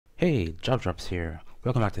Hey, Job Drops here.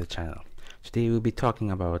 Welcome back to the channel. Today we'll be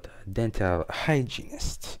talking about dental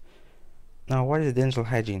hygienist. Now, what is a dental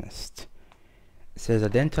hygienist? It says a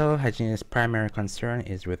dental hygienist's primary concern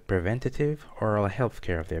is with preventative oral health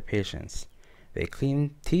care of their patients. They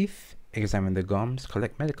clean teeth, examine the gums,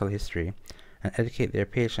 collect medical history, and educate their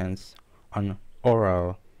patients on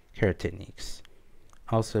oral care techniques.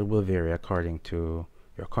 Also, it will vary according to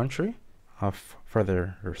your country of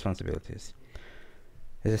further responsibilities.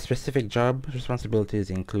 The specific job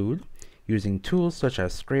responsibilities include using tools such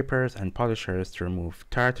as scrapers and polishers to remove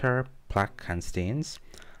tartar, plaque, and stains,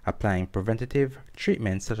 applying preventative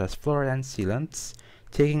treatments such as fluoride and sealants,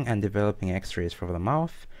 taking and developing x-rays for the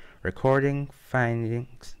mouth, recording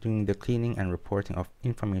findings, doing the cleaning and reporting of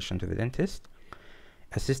information to the dentist,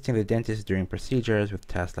 assisting the dentist during procedures with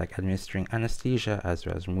tasks like administering anesthesia as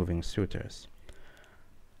well as removing sutures.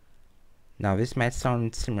 Now, this might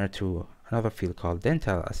sound similar to another field called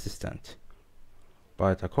dental assistant,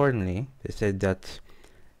 but accordingly, they said that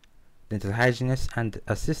dental hygienists and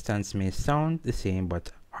assistants may sound the same,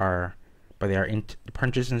 but the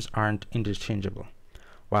positions aren't interchangeable.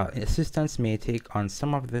 While assistants may take on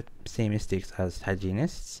some of the same mistakes as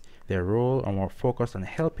hygienists, their role are more focused on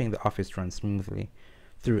helping the office run smoothly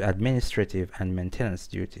through administrative and maintenance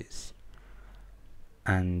duties,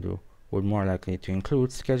 and would more likely to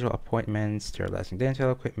include schedule appointments, sterilizing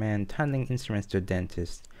dental equipment, handling instruments to a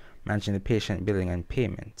dentist, managing the patient billing and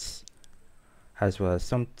payments, as well as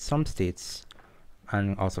some states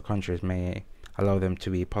and also countries may allow them to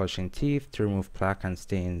be polishing teeth to remove plaque and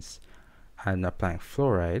stains and applying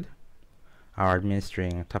fluoride or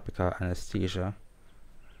administering topical anesthesia.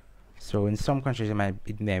 So in some countries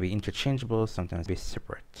it may be interchangeable, sometimes be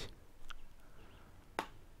separate.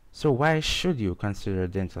 So why should you consider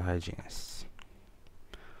dental hygienists?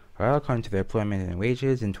 Well, according to the employment and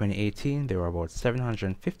wages in 2018, there were about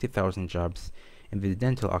 750,000 jobs in the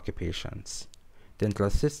dental occupations. Dental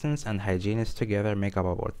assistants and hygienists together make up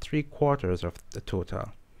about 3/4 of the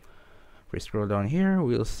total. If we scroll down here,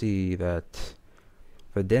 we'll see that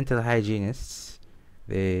for dental hygienists,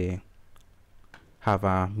 they have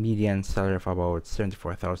a median salary of about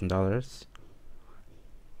 $74,000,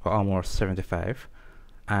 or almost 75.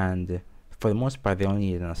 And for the most part, they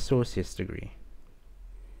only need an associate's degree,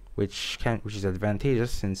 which is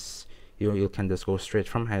advantageous since you can just go straight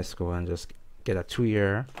from high school and just get a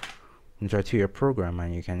 2-year program,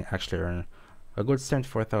 and you can actually earn a good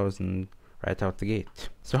 74,000 right out the gate.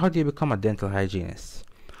 So how do you become a dental hygienist?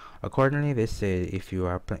 Accordingly, they say if you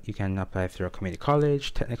can apply through a community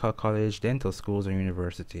college, technical college, dental schools, or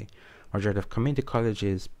university. Majority of community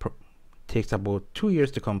colleges takes about 2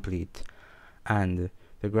 years to complete, and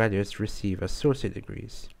the graduates receive associate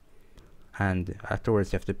degrees, and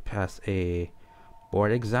afterwards you have to pass a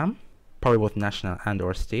board exam, probably both national and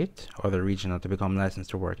or state or the regional, to become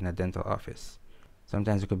licensed to work in a dental office.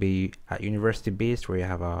 Sometimes it could be at university based where you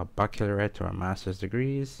have a baccalaureate or a master's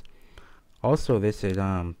degrees. Also, they said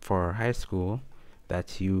for high school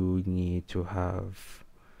that you need to have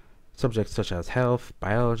subjects such as health,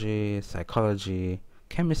 biology, psychology,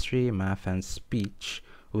 chemistry, math, and speech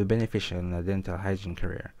will be beneficial in a dental hygiene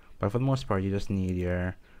career. But for the most part, you just need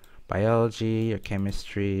your biology, your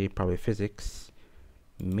chemistry, probably physics,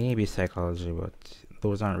 maybe psychology, but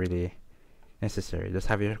those aren't really necessary. Just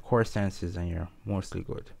have your core sciences and you're mostly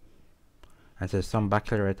good. And so some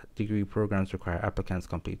baccalaureate degree programs require applicants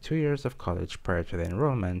complete 2 years of college prior to the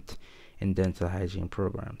enrollment in dental hygiene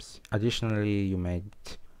programs. Additionally, you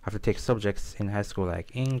might have to take subjects in high school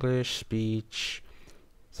like English, speech,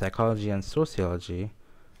 psychology, and sociology,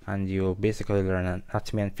 and you'll basically learn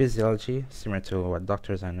anatomy and physiology, similar to what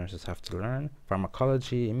doctors and nurses have to learn,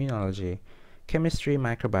 pharmacology, immunology, chemistry,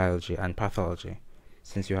 microbiology, and pathology,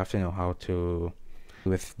 since you have to know how to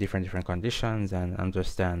with different conditions and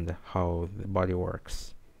understand how the body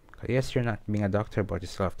works. Yes, you're not being a doctor, but you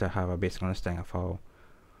still have to have a basic understanding of how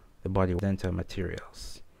the body works. Dental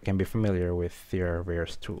materials. You can be familiar with their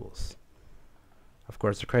various tools. Of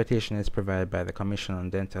course, accreditation is provided by the Commission on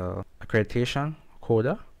Dental Accreditation,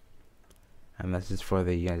 CODA, and this is for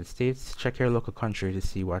the United States. Check your local country to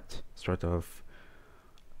see what sort of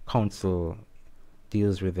council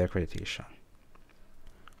deals with the accreditation.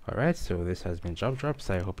 Alright, so this has been Job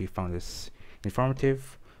Drops. I hope you found this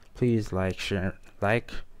informative. Please like, share,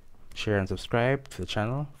 and subscribe to the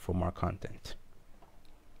channel for more content.